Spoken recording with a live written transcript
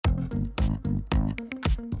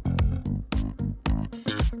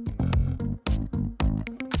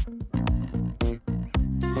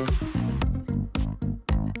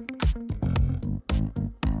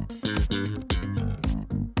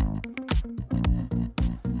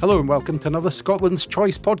Hello and welcome to another Scotland's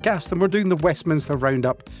Choice podcast, and we're doing the Westminster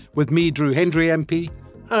Roundup with me, Drew Hendry MP.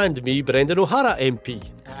 And me, Brendan O'Hara MP.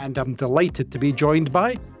 And I'm delighted to be joined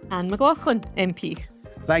by Anne McLaughlin MP.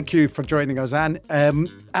 Thank you for joining us, Anne.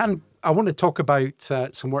 Anne, I want to talk about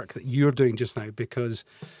some work that you're doing just now, because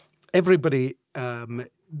everybody at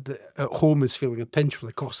home is feeling a pinch with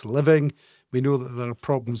the cost of living. We know that there are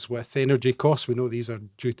problems with energy costs. We know these are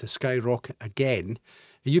due to skyrocket again.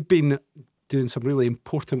 You've been doing some really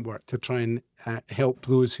important work to try and help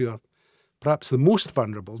those who are perhaps the most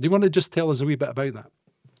vulnerable. Do you want to just tell us a wee bit about that?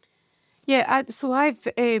 Yeah, so I've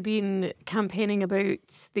been campaigning about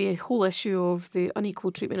the whole issue of the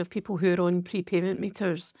unequal treatment of people who are on prepayment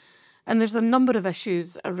meters. And there's a number of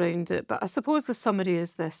issues around it, but I suppose the summary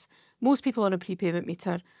is this. Most people on a prepayment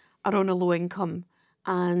meter are on a low income,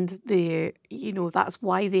 and that's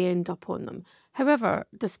why they end up on them. However,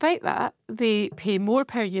 despite that, they pay more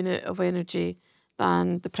per unit of energy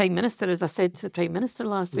than the Prime Minister, as I said to the Prime Minister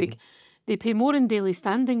last week. They pay more in daily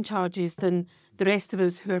standing charges than the rest of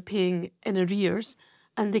us who are paying in arrears,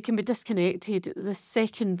 and they can be disconnected the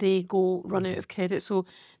second they run out of credit. So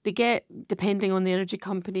they get, depending on the energy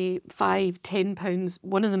company, £5, £10.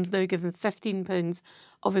 One of them's now given £15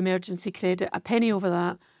 of emergency credit, a penny over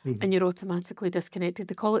that, and you're automatically disconnected.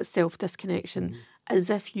 They call it self-disconnection, as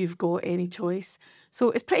if you've got any choice. So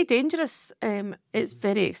it's pretty dangerous. It's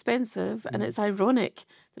very expensive, and it's ironic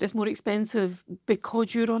that it's more expensive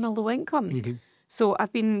because you're on a low income. So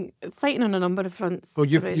I've been fighting on a number of fronts. Well,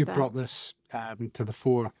 you've brought this to the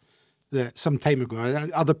fore some time ago.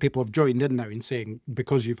 Other people have joined in now in saying,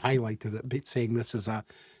 because you've highlighted it, but saying this is an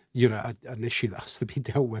issue that has to be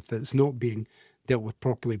dealt with, that's not being dealt with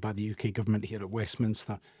properly by the UK government here at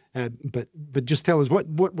Westminster. But just tell us, what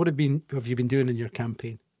have you been doing in your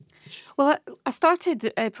campaign? Well, I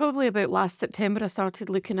started probably about last September. I started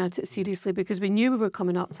looking at it seriously because we knew we were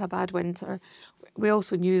coming up to a bad winter. We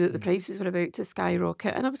also knew that the prices were about to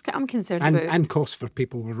skyrocket, and I'm concerned about... And costs for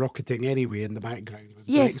people were rocketing anyway in the background. With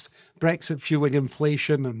yes. Brexit fueling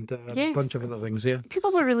inflation and a bunch of other things, yeah.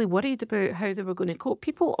 People were really worried about how they were going to cope.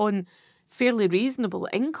 People on fairly reasonable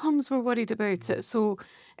incomes were worried about it. So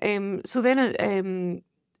then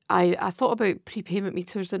I thought about prepayment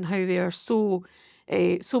meters and how they are so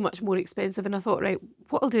much more expensive. And I thought, right,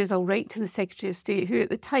 what I'll do is I'll write to the Secretary of State, who at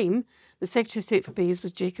the time, the Secretary of State for BEIS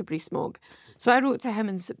was Jacob Rees-Mogg. So I wrote to him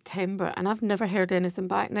in September, and I've never heard anything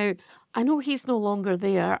back. Now, I know he's no longer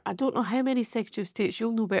there. I don't know how many Secretary of States,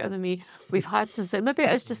 you'll know better than me, we've had since then. Maybe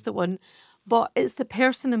it is just the one. But it's the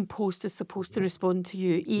person in post is supposed to respond to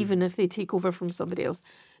you, even if they take over from somebody else.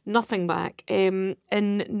 Nothing back. In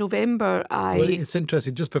November, Well, it's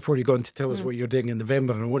interesting, just before you go on to tell us what you're doing in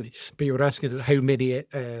November, but you were asking how many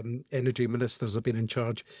energy ministers have been in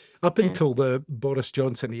charge. Up until the Boris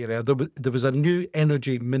Johnson era, there was a new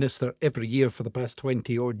energy minister every year for the past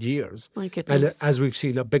 20-odd years. My goodness. And as we've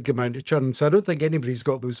seen, a big amount of churn. So I don't think anybody's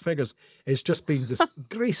got those figures. It's just been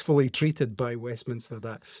gracefully treated by Westminster,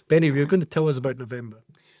 that. But anyway, you're going to tell us about November.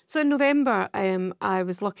 So in November, I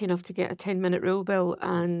was lucky enough to get a 10-minute rule bill,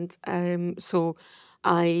 and so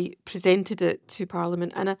I presented it to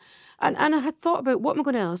Parliament, and I had thought about what am I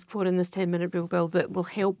going to ask for in this 10-minute rule bill that will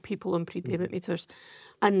help people on prepayment meters.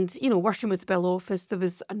 And, working with the Bill Office, there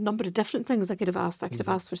was a number of different things I could have asked. I could have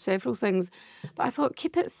asked for several things, but I thought,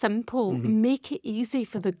 keep it simple, make it easy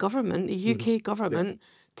for the government, the UK government,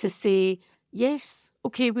 to say, yes,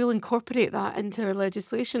 okay, we'll incorporate that into our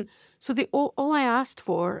legislation. So all I asked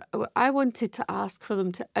for, I wanted to ask for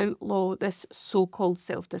them to outlaw this so-called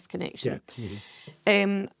self-disconnection.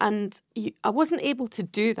 Yeah. I wasn't able to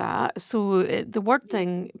do that. So the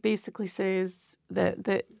wording basically says that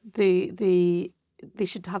they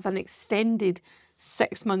should have an extended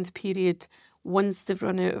 6-month period once they've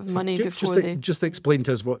run out of money Just explain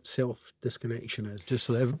to us what self-disconnection is, just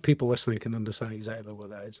so that people listening can understand exactly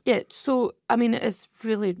what that is. Yeah, so, it is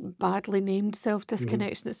really badly named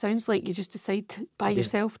self-disconnection. It sounds like you just decide by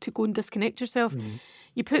yourself to go and disconnect yourself.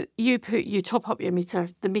 You top up your meter,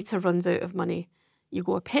 the meter runs out of money. You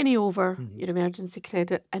go a penny over your emergency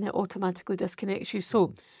credit, and it automatically disconnects you.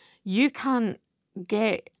 So you can't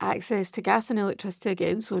get access to gas and electricity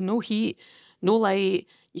again, so no heat, no light.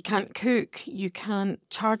 You can't cook, you can't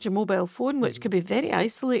charge a mobile phone, which could be very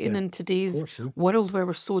isolating in today's world where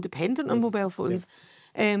we're so dependent on mobile phones.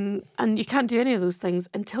 And you can't do any of those things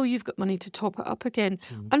until you've got money to top it up again.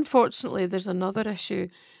 Unfortunately, there's another issue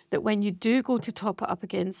that when you do go to top it up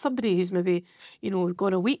again, somebody who's maybe,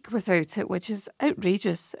 gone a week without it, which is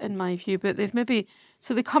outrageous in my view, but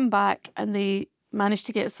so they come back and they manage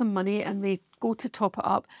to get some money and they go to top it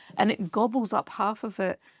up and it gobbles up half of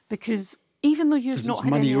it because even though you've Because not it's had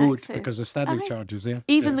money any owed access. because of standing Aye. charges, yeah.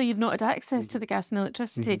 Even though you've not had access to the gas and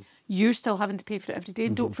electricity, you're still having to pay for it every day.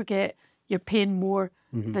 And don't forget, you're paying more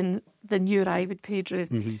than you or I would pay, Drew.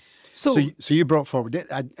 So, So you brought forward it,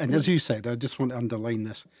 and as you said, I just want to underline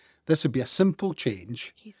this. This would be a simple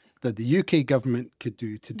change that the UK government could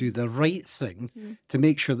do to do the right thing to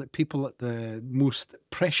make sure that people at the most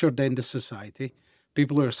pressured end of society,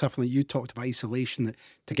 people who are suffering, you talked about isolation, that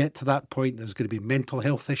to get to that point, there's going to be mental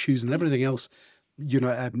health issues and everything else,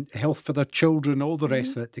 health for their children, all the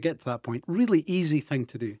rest of it, to get to that point. Really easy thing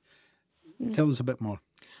to do. Tell us a bit more.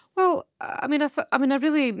 well, I mean,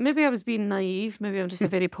 maybe I was being naive. Maybe I'm just a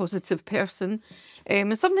very positive person.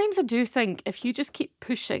 And sometimes I do think if you just keep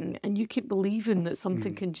pushing and you keep believing that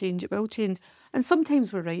something can change, it will change. And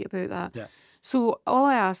sometimes we're right about that. Yeah. So all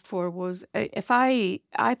I asked for was if I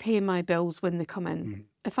pay my bills when they come in.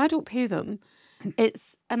 If I don't pay them,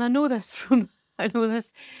 and I know this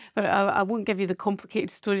but I won't give you the complicated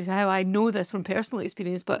stories of how I know this from personal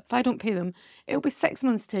experience. But if I don't pay them, it'll be 6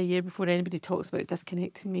 months to a year before anybody talks about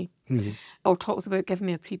disconnecting me or talks about giving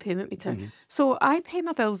me a prepayment meter. So I pay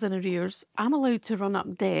my bills in arrears. I'm allowed to run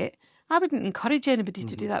up debt. I wouldn't encourage anybody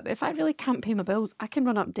to do that, but if I really can't pay my bills, I can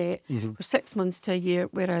run up debt for 6 months to a year,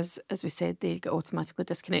 whereas, as we said, they get automatically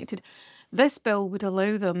disconnected. This bill would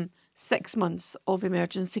allow them 6 months of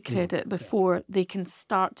emergency credit before they can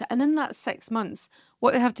start to, and in that 6 months,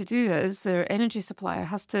 what they have to do is their energy supplier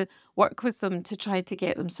has to work with them to try to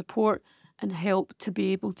get them support and help to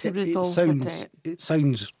be able to resolve their debt. It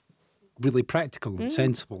sounds really practical and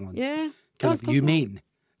sensible and kind of humane.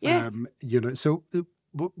 Yeah. So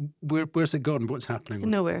where's it gone? What's happening?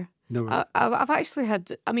 Nowhere. I've actually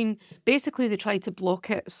had, basically they tried to block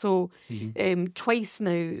it. So twice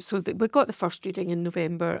now, we've got the first reading in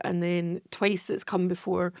November and then twice it's come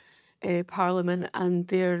before Parliament and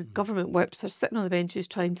their government whips are sitting on the benches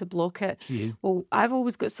trying to block it. Well, I've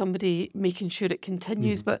always got somebody making sure it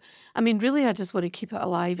continues. But really, I just want to keep it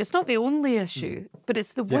alive. It's not the only issue, but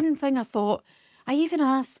it's the one thing I thought. I even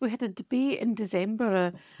asked, we had a debate in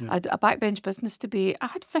December, a backbench business debate. I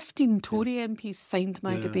had 15 Tory MPs signed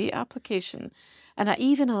my debate application. And I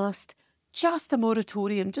even asked just a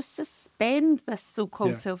moratorium, just suspend this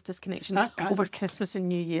so-called self-disconnection over Christmas and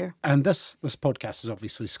New Year. And this podcast is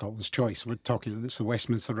obviously Scotland's Choice. We're talking, it's the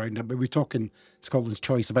Westminster Roundup, but we're talking Scotland's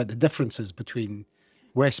Choice about the differences between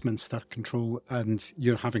Westminster control and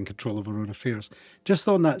you're having control of our own affairs. Just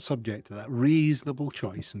on that subject of that reasonable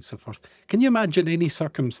choice and so forth, can you imagine any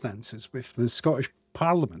circumstances with the Scottish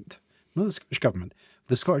Parliament, not the Scottish Government,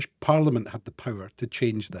 the Scottish Parliament had the power to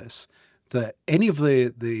change this, that any of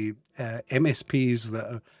the MSPs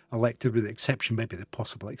that are elected, with the exception, maybe the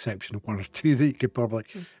possible exception of one or two that you could probably,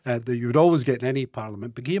 that you would always get in any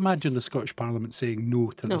Parliament, but can you imagine the Scottish Parliament saying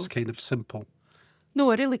no to this kind of simple? No,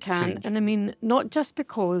 I really can't. change? And not just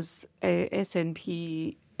because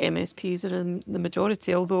SNP MSPs are in the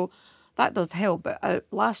majority, although that does help. But at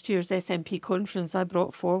last year's SNP conference, I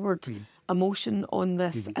brought forward a motion on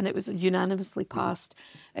this and it was unanimously passed.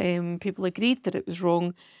 People agreed that it was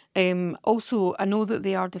wrong. Also, I know that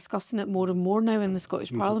they are discussing it more and more now in the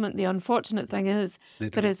Scottish Parliament. The unfortunate thing is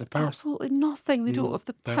there is absolutely nothing. They don't have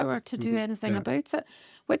the power to do anything about it,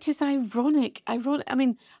 which is ironic.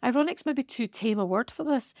 Ironic's maybe too tame a word for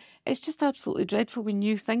this. It's just absolutely dreadful when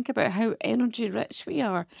you think about how energy rich we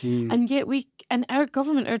are. And yet our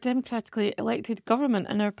government, our democratically elected government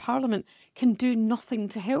and our Parliament can do nothing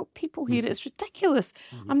to help people here. It's ridiculous.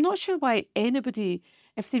 I'm not sure why anybody,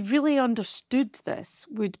 if they really understood this,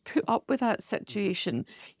 would put up with that situation,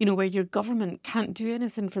 where your government can't do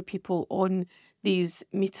anything for people on these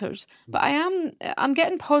meters. But I'm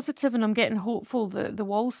getting positive and I'm getting hopeful that the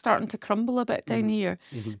wall's starting to crumble a bit down here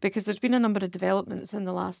because there's been a number of developments in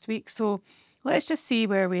the last week. So let's just see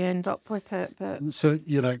where we end up with it. But So,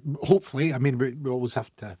 hopefully, we always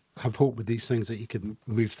have to have hope with these things that you can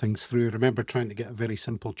move things through. I remember trying to get a very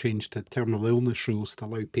simple change to terminal illness rules to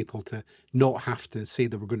allow people to not have to say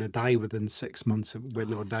they were going to die within 6 months when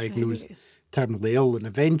they were diagnosed terminally ill. And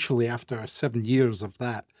eventually, after 7 years of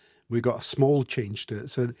that, we got a small change to it.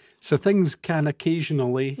 So things can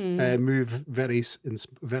occasionally move in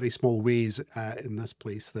very small ways in this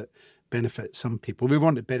place that benefit some people. We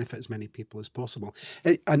want to benefit as many people as possible.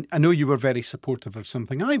 And I know you were very supportive of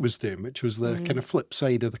something I was doing, which was the kind of flip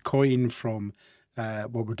side of the coin from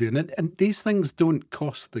what we're doing. And these things don't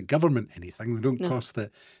cost the government anything. They don't cost the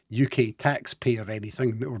UK taxpayer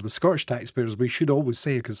anything, or the Scottish taxpayers, we should always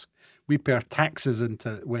say, because we pay our taxes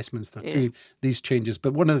into Westminster too, these changes.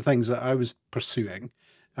 But one of the things that I was pursuing,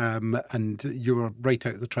 and you were right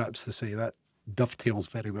out of the traps to say that dovetails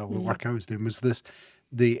very well with the work I was doing, was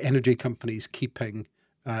the energy companies keeping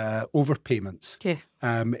overpayments Yeah.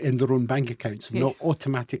 in their own bank accounts and not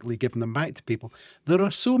automatically giving them back to people. There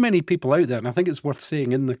are so many people out there, and I think it's worth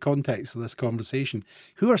saying in the context of this conversation,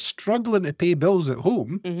 who are struggling to pay bills at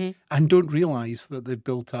home and don't realise that they've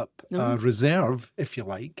built up a reserve, if you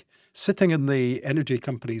like, sitting in the energy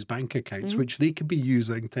companies' bank accounts, which they could be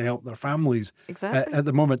using to help their families at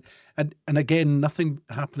the moment. And again, nothing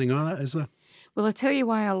happening on it, is there? Well, I tell you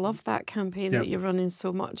why I love that campaign that you're running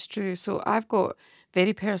so much, Drew. So I've got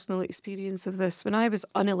very personal experience of this. When I was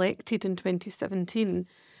unelected in 2017,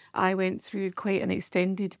 I went through quite an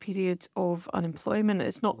extended period of unemployment.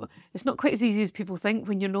 It's not quite as easy as people think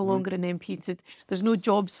when you're no longer an MP. There's no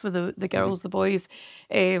jobs for the girls, the boys.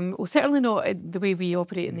 Well, certainly not the way we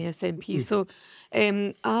operate in the SNP. So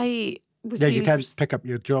I was you can't pick up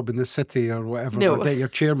your job in the city or whatever, or get your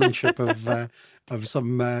chairmanship of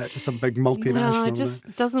some big multinational. No, it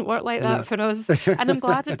just doesn't work like that for us. And I'm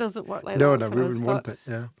glad it doesn't work like that for us. No, we wouldn't want it,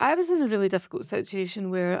 yeah. I was in a really difficult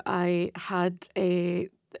situation where I had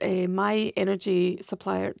my energy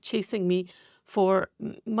supplier chasing me for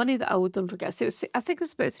money that I owed them for gas. I think it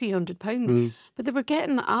was about £300. But they were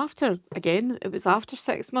getting it was after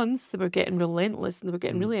 6 months, they were getting relentless and they were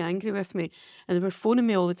getting really angry with me. And they were phoning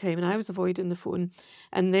me all the time and I was avoiding the phone.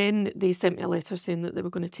 And then they sent me a letter saying that they were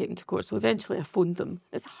going to take me to court. So eventually I phoned them.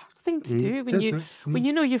 It's a hard thing to do when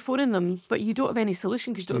you know you're phoning them, but you don't have any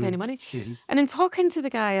solution because you don't have any money. And in talking to the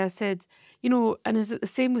guy, I said, and is it the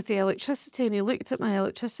same with the electricity? And he looked at my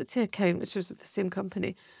electricity account, which was with the same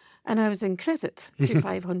company. And I was in credit to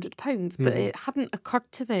 £500, but it hadn't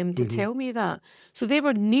occurred to them to tell me that. So they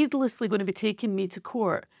were needlessly going to be taking me to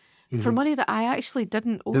court for money that I actually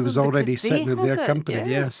didn't owe them. It was already sitting in their company,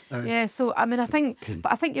 yes. Yeah, so I mean, I think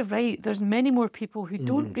you're right. There's many more people who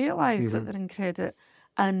don't realise that they're in credit.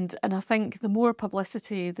 And I think the more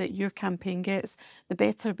publicity that your campaign gets, the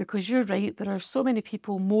better, because you're right, there are so many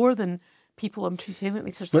people, more than people on prepayment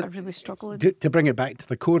meters, that are really struggling. To bring it back to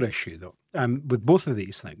the core issue, though, with both of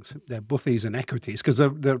these things, both these inequities, because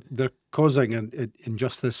they're causing an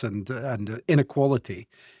injustice and inequality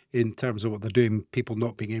in terms of what they're doing, people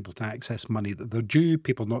not being able to access money that they're due,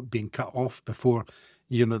 people not being cut off before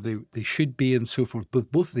they should be, and so forth.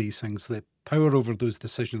 With both of these things, the power over those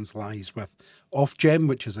decisions lies with Ofgem,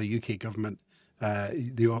 which is a UK government.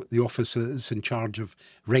 The office is in charge of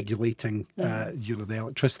regulating, the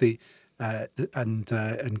electricity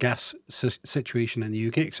and gas situation in the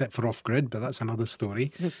UK, except for off-grid, but that's another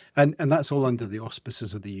story. And that's all under the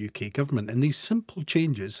auspices of the UK government. And these simple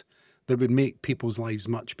changes that would make people's lives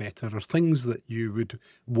much better are things that you would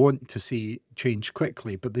want to see change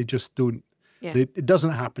quickly, but they just don't. Yeah. It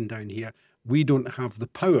doesn't happen down here. We don't have the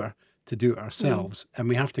power to do it ourselves, and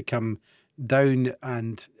we have to come down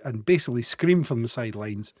and basically scream from the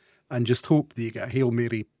sidelines and just hope that you get a Hail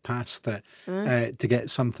Mary pass to get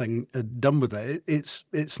something done with it.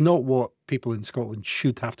 It's not what people in Scotland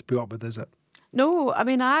should have to put up with, is it? No, I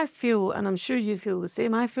mean, I feel, and I'm sure you feel the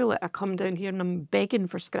same, I feel like I come down here and I'm begging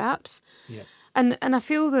for scraps. Yeah. And I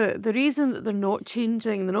feel that the reason that they're not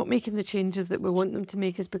changing, they're not making the changes that we want them to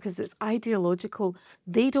make, is because it's ideological.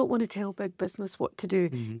 They don't want to tell big business what to do,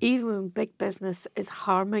 even when big business is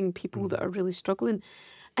harming people that are really struggling.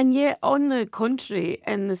 And yet, on the contrary,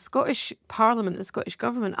 in the Scottish Parliament, the Scottish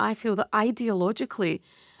Government, I feel that ideologically,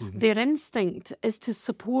 their instinct is to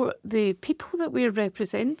support the people that we're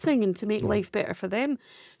representing and to make life better for them.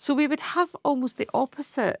 So we would have almost the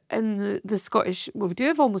opposite in the Scottish, well, we do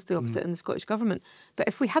have almost the opposite in the Scottish Government. But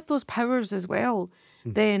if we had those powers as well,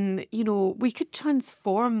 then, we could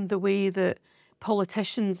transform the way that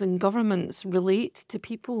politicians and governments relate to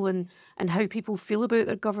people and how people feel about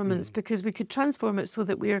their governments, because we could transform it so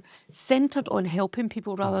that we're centred on helping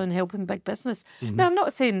people rather than helping big business. Now, I'm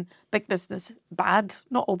not saying big business bad,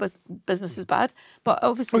 not all business is bad, but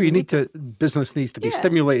obviously... business needs to be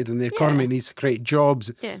stimulated and the economy needs to create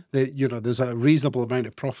jobs. Yeah. There's a reasonable amount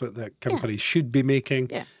of profit that companies should be making,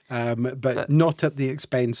 but not at the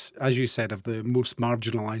expense, as you said, of the most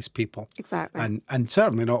marginalised people. Exactly. And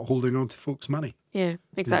certainly not holding on to folks' money. Yeah,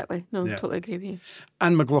 exactly. No, totally agree with you.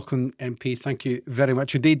 Anne McLaughlin MP, thank you very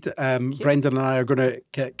much indeed. Brendan and I are going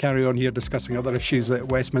to carry on here discussing other issues at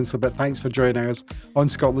Westminster, but thanks for joining us on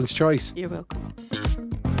Scotland's Choice. You're welcome.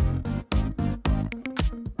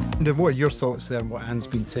 And what are your thoughts there on what Anne's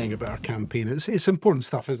been saying about our campaign? It's important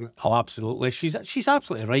stuff, isn't it? Oh, absolutely. She's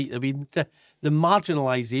absolutely right. I mean, the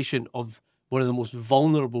marginalisation of one of the most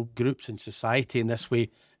vulnerable groups in society in this way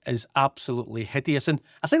is absolutely hideous. And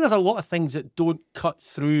I think there's a lot of things that don't cut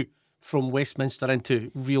through from Westminster into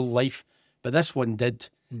real life, but this one did.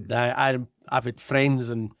 I've had friends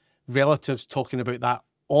and relatives talking about that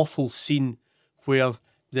awful scene where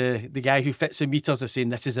the guy who fits the meters is saying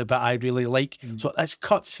this is a bit I really like. So it's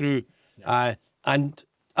cut through. And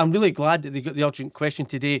I'm really glad that they got the urgent question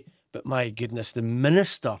today. But my goodness, the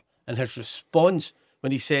minister and his response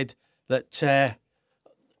when he said that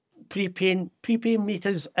prepaying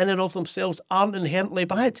meters in and of themselves aren't inherently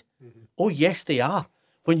bad. Oh, yes, they are.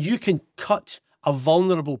 When you can cut a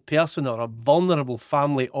vulnerable person or a vulnerable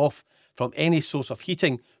family off from any source of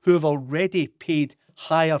heating who have already paid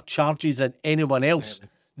higher charges than anyone else,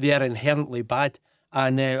 they are inherently bad.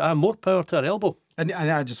 And more power to our elbow. And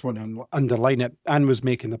I just want to underline it. Anne was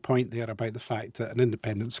making the point there about the fact that an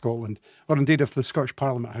independent Scotland, or indeed if the Scottish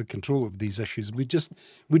Parliament had control of these issues,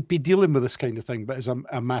 we'd be dealing with this kind of thing, but as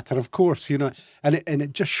a matter of course, you know, and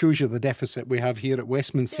it just shows you the deficit we have here at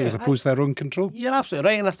Westminster as opposed to our own control. You're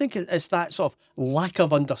absolutely right. And I think it's that sort of lack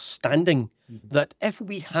of understanding that if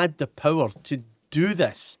we had the power to do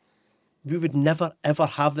this, we would never, ever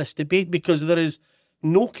have this debate, because there is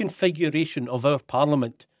no configuration of our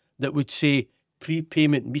Parliament that would say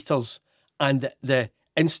prepayment meters and the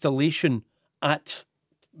installation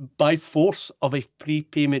by force of a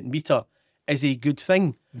prepayment meter is a good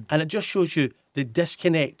thing. And it just shows you the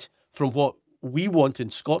disconnect from what we want in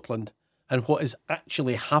Scotland and what is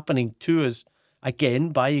actually happening to us, again,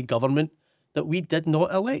 by a government that we did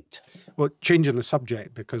not elect. Well, changing the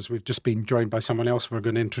subject, because we've just been joined by someone else we're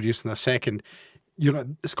going to introduce in a second. You know,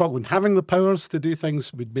 Scotland having the powers to do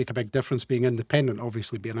things would make a big difference. Being independent,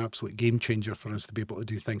 obviously, be an absolute game changer for us to be able to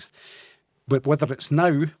do things. But whether it's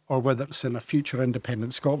now or whether it's in a future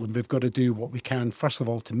independent Scotland, we've got to do what we can, first of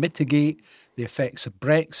all, to mitigate the effects of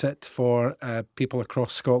Brexit for people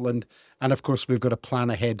across Scotland. And of course, we've got to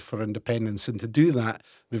plan ahead for independence. And to do that,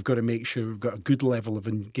 we've got to make sure we've got a good level of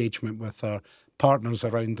engagement with our partners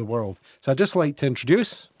around the world. So I'd just like to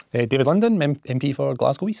introduce David Linden, MP for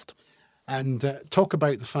Glasgow East. And talk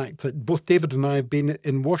about the fact that both David and I have been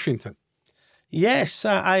in Washington. Yes,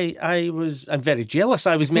 I was. I'm very jealous.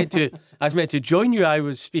 I was meant to join you. I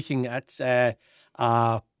was speaking at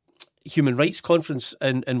a human rights conference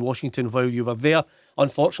in Washington while you were there.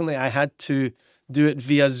 Unfortunately, I had to do it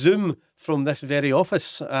via Zoom from this very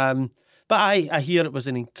office. But I hear it was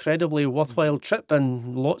an incredibly worthwhile trip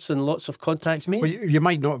and lots of contacts made. Well, you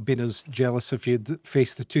might not have been as jealous if you'd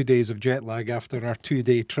faced the 2 days of jet lag after our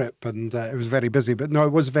 2-day trip, and it was very busy. But no,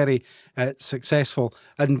 it was very successful.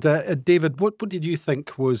 And David, what did you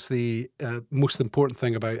think was the most important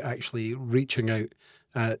thing about actually reaching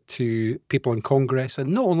out to people in Congress,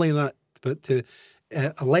 and not only that, but to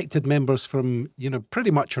elected members from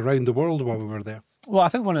pretty much around the world while we were there? Well, I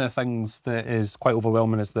think one of the things that is quite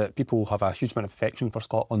overwhelming is that people have a huge amount of affection for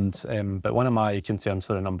Scotland. But one of my concerns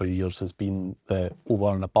for a number of years has been that over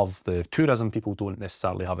and above the tourism, people don't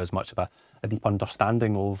necessarily have as much of a deep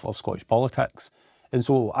understanding of Scottish politics. And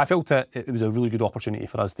so I felt it was a really good opportunity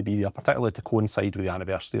for us to be there, particularly to coincide with the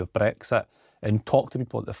anniversary of Brexit, and talk to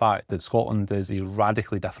people about the fact that Scotland is a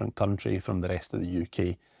radically different country from the rest of the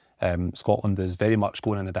UK. Scotland is very much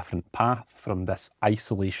going in a different path from this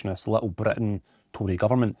isolationist Little Britain Tory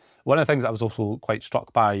government. One of the things I was also quite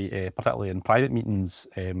struck by, particularly in private meetings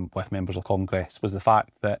with members of Congress, was the fact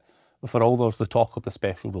that for all there's the talk of the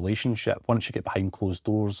special relationship, once you get behind closed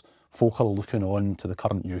doors, folk are looking on to the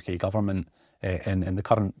current UK government and the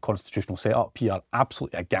current constitutional setup here,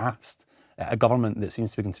 absolutely aghast at a government that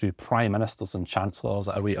seems to be going through prime ministers and chancellors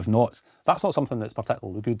at a rate of knots. That's not something that's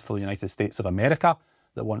particularly good for the United States of America,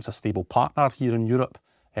 that wants a stable partner here in Europe.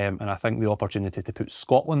 And I think the opportunity to put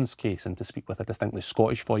Scotland's case and to speak with a distinctly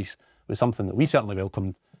Scottish voice was something that we certainly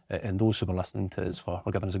welcomed, and those who were listening to us were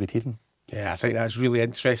giving us a good hearing. Yeah, I think that's really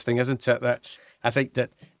interesting, isn't it? That I think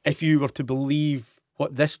that if you were to believe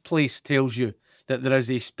what this place tells you, that there is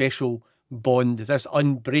a special bond, this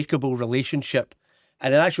unbreakable relationship,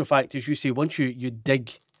 and in actual fact, as you say, once you dig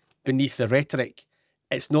beneath the rhetoric,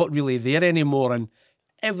 it's not really there anymore, and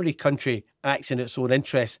every country acts in its own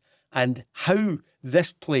interest. And how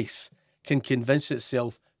this place can convince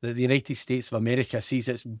itself that the United States of America sees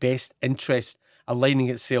its best interest aligning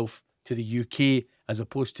itself to the UK as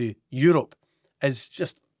opposed to Europe is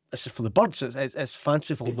just, it's for the birds. It's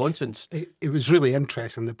fanciful nonsense. It was really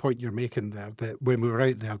interesting, the point you're making there, that when we were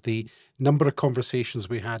out there, the number of conversations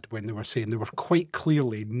we had when they were saying they were quite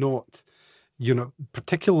clearly not,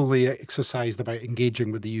 particularly exercised about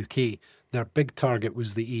engaging with the UK. Their big target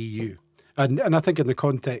was the EU. And I think in the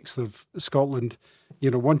context of Scotland,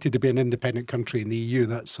 wanting to be an independent country in the EU,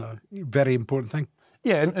 that's a very important thing.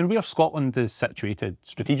 Yeah, and where Scotland is situated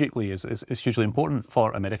strategically is hugely important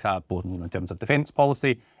for America, both in terms of defence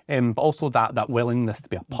policy, but also that willingness to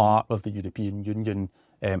be a part of the European Union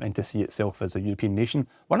and to see itself as a European nation.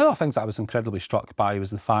 One of the things that I was incredibly struck by was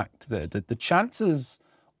the fact that the chances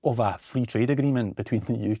of a free trade agreement between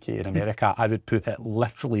the UK and America, I would put it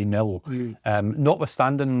literally nil.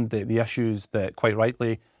 Notwithstanding the issues that, quite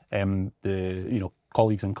rightly, the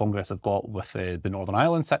colleagues in Congress have got with the Northern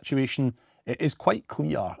Ireland situation, it is quite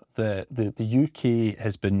clear that the UK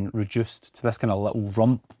has been reduced to this kind of little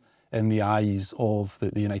rump in the eyes of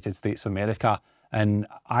the United States of America. And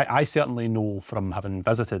I certainly know from having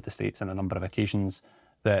visited the States on a number of occasions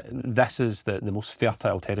that this is the most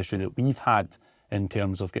fertile territory that we've had in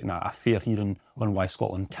terms of getting a fair hearing on why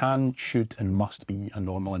Scotland can, should and must be a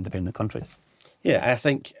normal independent country. Yeah, I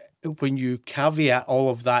think when you caveat all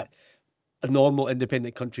of that, a normal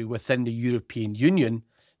independent country within the European Union,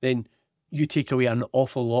 then you take away an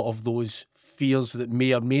awful lot of those fears that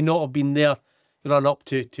may or may not have been there run up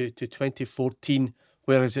to 2014,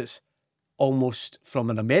 whereas it's almost from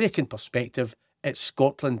an American perspective, it's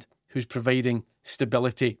Scotland who's providing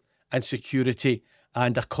stability and security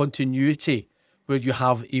and a continuity, where you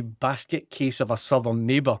have a basket case of a southern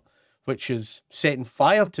neighbour which is setting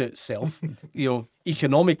fire to itself,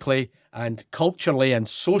 economically and culturally and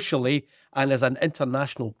socially, and as an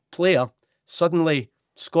international player, suddenly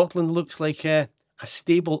Scotland looks like a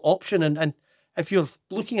stable option. And if you're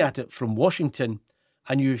looking at it from Washington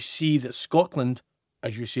and you see that Scotland,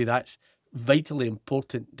 as you say, that's vitally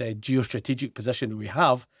important geostrategic position we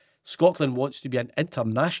have, Scotland wants to be an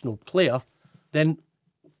international player, then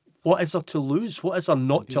what is there to lose? What is there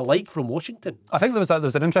not to like from Washington? I think there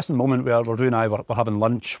was an interesting moment where Drew and I were having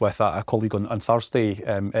lunch with a colleague on Thursday,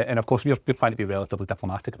 and of course we're trying to be relatively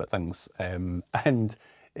diplomatic about things.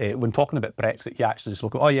 When talking about Brexit, he actually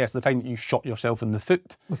spoke about, oh yes, the time that you shot yourself in the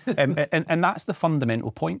foot. And that's the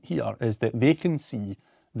fundamental point here, is that they can see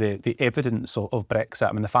the evidence of Brexit.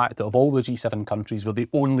 I mean, the fact that of all the G7 countries, we're the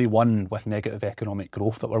only one with negative economic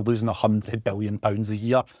growth, that we're losing £100 billion a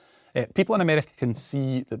year. People in America can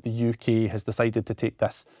see that the UK has decided to take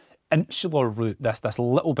this insular route, this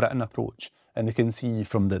Little Britain approach, and they can see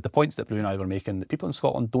from the points that Brew and I were making that people in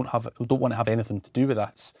Scotland don't want to have anything to do with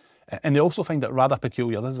this. And they also find it rather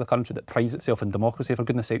peculiar. This is a country that prides itself in democracy. For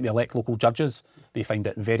goodness sake, they elect local judges. They find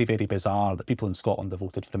it very, very bizarre that people in Scotland have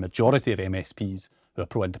voted for the majority of MSPs who are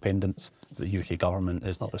pro-independence. The UK government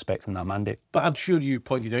is not respecting that mandate. But I'm sure you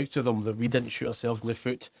pointed out to them that we didn't shoot ourselves in the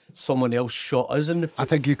foot. Someone else shot us in the foot. I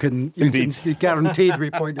think you can guaranteed we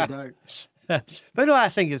pointed out. But no, I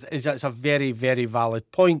think it's a very, very valid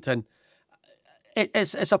point. And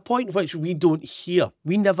it's a point which we don't hear.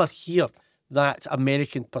 We never hear that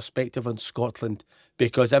American perspective on Scotland,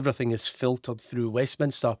 because everything is filtered through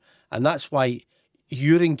Westminster. And that's why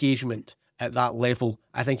your engagement at that level,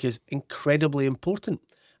 I think, is incredibly important.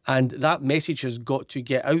 And that message has got to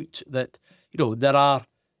get out that, there are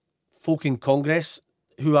folk in Congress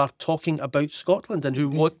who are talking about Scotland and who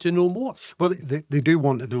want to know more. Well, they do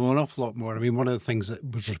want to know an awful lot more. I mean, one of the things that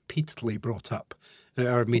was repeatedly brought up at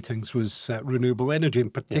our meetings was renewable energy,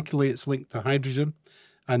 and particularly it's linked to hydrogen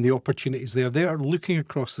and the opportunities there. They are looking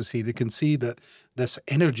across the sea. They can see that this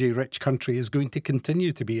energy-rich country is going to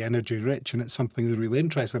continue to be energy-rich, and it's something they're really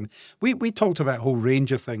interested in. We talked about a whole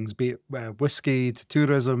range of things, be it whiskey to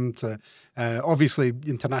tourism to obviously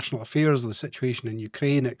international affairs, the situation in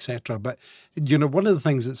Ukraine, etc. But, one of the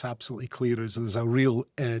things that's absolutely clear is there's a real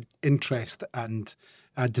interest and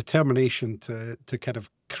a determination to kind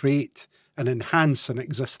of create and enhance an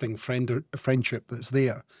existing friendship that's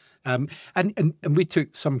there. And we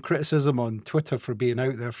took some criticism on Twitter for being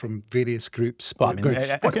out there from various groups. Well, I mean,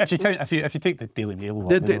 if you take the Daily Mail,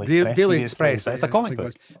 the Daily Express, it's a comic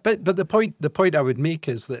book. But the point I would make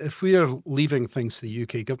is that if we are leaving things to the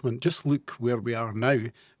UK government, just look where we are now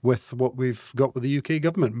with what we've got with the UK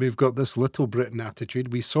government. We've got this Little Britain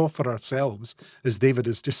attitude. We saw for ourselves, as David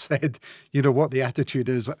has just said, what the attitude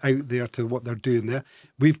is out there to what they're doing there.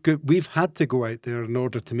 We've had to go out there in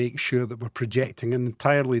order to make sure that we're projecting an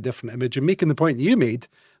entirely different image and making the point you made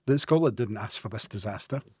that Scotland didn't ask for this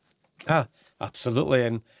disaster. Absolutely.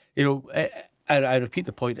 And, I repeat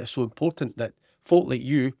the point, it's so important that folk like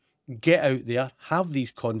you get out there, have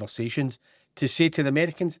these conversations to say to the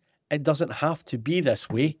Americans, it doesn't have to be this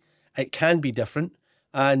way. It can be different.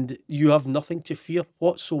 And you have nothing to fear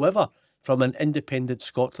whatsoever from an independent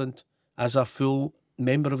Scotland as a full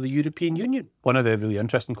member of the European Union. One of the really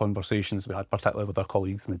interesting conversations we had, particularly with our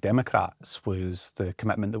colleagues in the Democrats, was the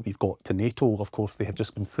commitment that we've got to NATO. Of course, they have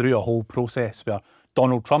just been through a whole process where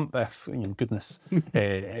Donald Trump, help us,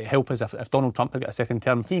 if Donald Trump had got a second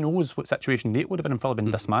term, who knows what situation NATO would have been in, probably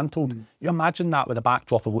been dismantled. You imagine that with the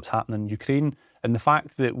backdrop of what's happening in Ukraine, and the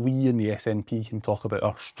fact that we in the SNP can talk about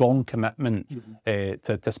our strong commitment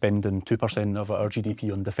to spending 2% of our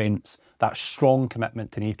GDP on defence. That strong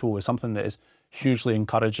commitment to NATO is something that is hugely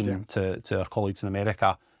encouraging to our colleagues in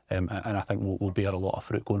America. and I think will bear a lot of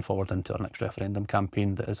fruit going forward into our next referendum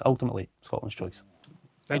campaign that is ultimately Scotland's choice.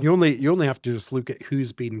 And you only have to just look at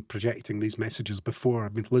who's been projecting these messages before. I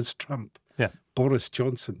mean, Liz Trump, Boris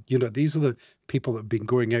Johnson. These are the people that have been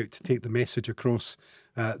going out to take the message across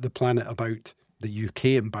the planet about the UK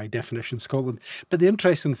and by definition Scotland. But the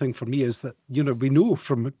interesting thing for me is that, we know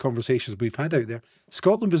from conversations we've had out there,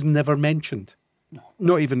 Scotland was never mentioned. No.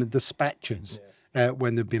 Not even in dispatches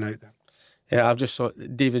when they've been out there. Yeah, I've just saw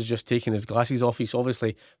David's just taking his glasses off. He's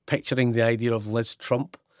obviously picturing the idea of Liz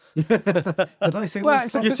Trump. Did I say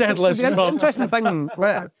Liz Trump? You said Liz Trump. The interesting thing...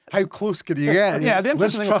 Well, how close could you get? Yeah, the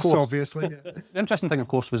Liz interesting Truss, thing, of course, obviously. The interesting thing, of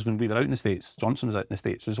course, was when we were out in the States, Johnson was out in the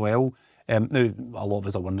States as well. Now, a lot of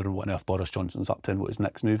us are wondering what on earth Boris Johnson's up to and what his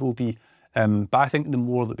next move will be. But I think the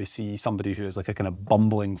more that we see somebody who is like a kind of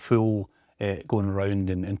bumbling fool going around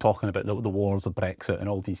and talking about the wars of Brexit and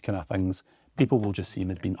all these kind of things, people will just see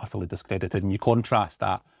him as being utterly discredited. And you contrast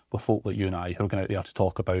that with folk like you and I who are going out there to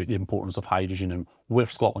talk about the importance of hydrogen and where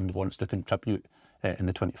Scotland wants to contribute in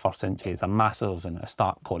the 21st century. It's a massive and a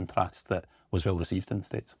stark contrast that was well received in the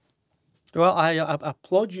States. Well, I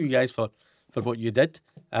applaud you guys for what you did.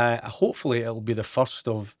 Hopefully it'll be the first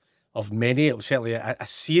of many. It'll certainly a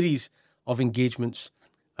series of engagements.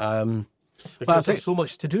 Because there's so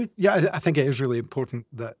much to do. Yeah, I think it is really important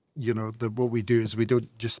that, that what we do is we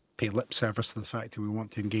don't just pay lip service to the fact that we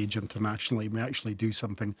want to engage internationally. We actually do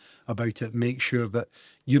something about it. Make sure that,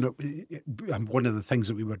 and one of the things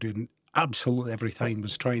that we were doing absolutely every time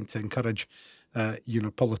was trying to encourage,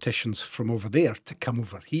 politicians from over there to come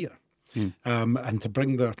over here. And to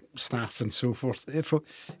bring their staff and so forth.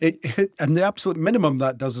 And the absolute minimum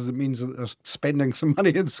that does is it means that they're spending some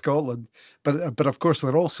money in Scotland. But of course,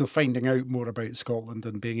 they're also finding out more about Scotland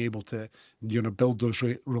and being able to, build those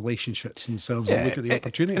relationships themselves and look at the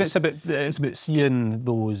opportunities. And it's about seeing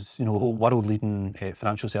those, world-leading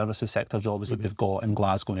financial services sector jobs that we've got in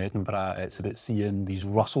Glasgow and Edinburgh. It's about seeing these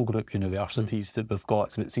Russell Group universities that we've got.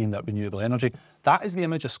 It's about seeing that renewable energy. That is the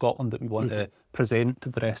image of Scotland that we want to present to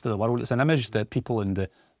the rest of the world. It's an image that people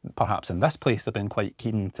perhaps in this place have been quite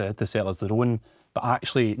keen to sell as their own, but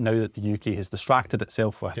actually now that the UK has distracted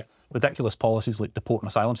itself with ridiculous policies like deporting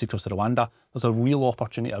asylum seekers to Rwanda, there's a real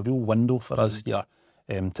opportunity, a real window for us here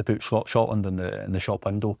to put Scotland in the shop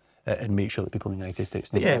window and make sure that people in the United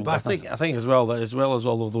States know. Yeah, but I think as well as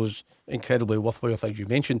all of those incredibly worthwhile things you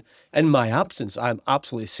mentioned, in my absence, I'm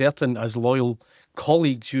absolutely certain, as loyal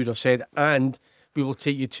colleagues, you'd have said, and we will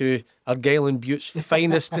take you to Argyll and Bute's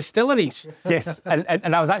finest distilleries. Yes, and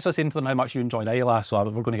I was actually saying to them how much you enjoyed Islay, so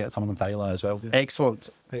we're going to get some of them to Islay as well. Excellent.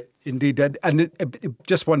 Indeed. And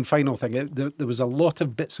just one final thing. There was a lot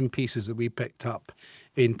of bits and pieces that we picked up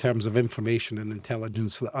in terms of information and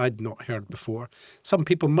intelligence that I'd not heard before. Some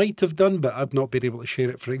people might have done, but I've not been able to share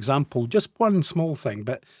it. For example, just one small thing,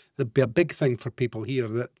 but there'd be a big thing for people here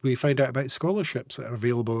that we found out about scholarships that are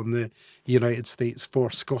available in the United States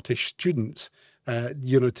for Scottish students.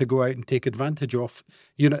 To go out and take advantage of.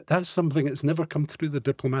 That's something that's never come through the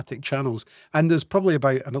diplomatic channels. And there's probably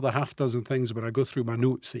about another half dozen things when I go through my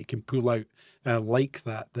notes that you can pull out like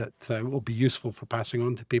that will be useful for passing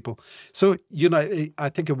on to people. So, I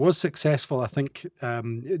think it was successful. I think,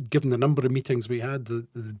 given the number of meetings we had,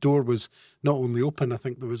 the door was not only open, I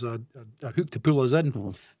think there was a hook to pull us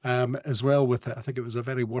in as well with it. I think it was a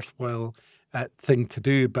very worthwhile thing to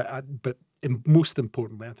do. But most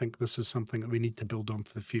importantly, I think this is something that we need to build on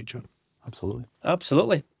for the future. Absolutely.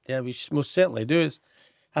 Yeah, we most certainly do.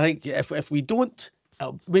 I think if we don't,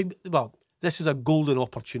 this is a golden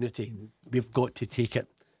opportunity. We've got to take it.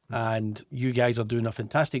 And you guys are doing a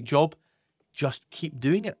fantastic job. Just keep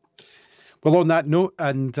doing it. Well, on that note,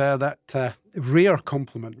 and that rare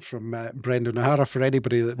compliment from Brendan O'Hara, for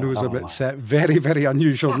anybody that knows him, it's very, very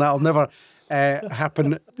unusual, and that'll never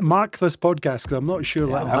happen. Mark this podcast, because I'm not sure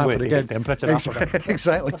that'll happen again.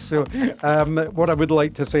 Exactly. So what I would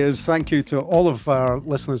like to say is thank you to all of our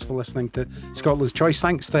listeners for listening to Scotland's Choice.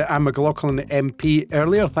 Thanks to Anne McLaughlin MP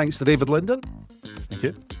earlier. Thanks to David Linden. Thank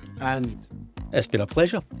you. And it's been a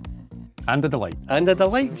pleasure. And a delight.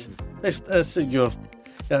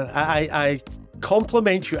 I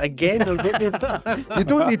compliment you again. You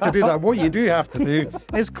don't need to do that. What you do have to do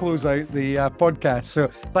is close out the podcast. So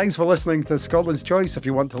thanks for listening to Scotland's Choice. If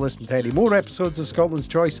you want to listen to any more episodes of Scotland's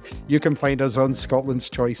Choice, you can find us on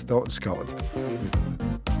scotlandschoice.scot.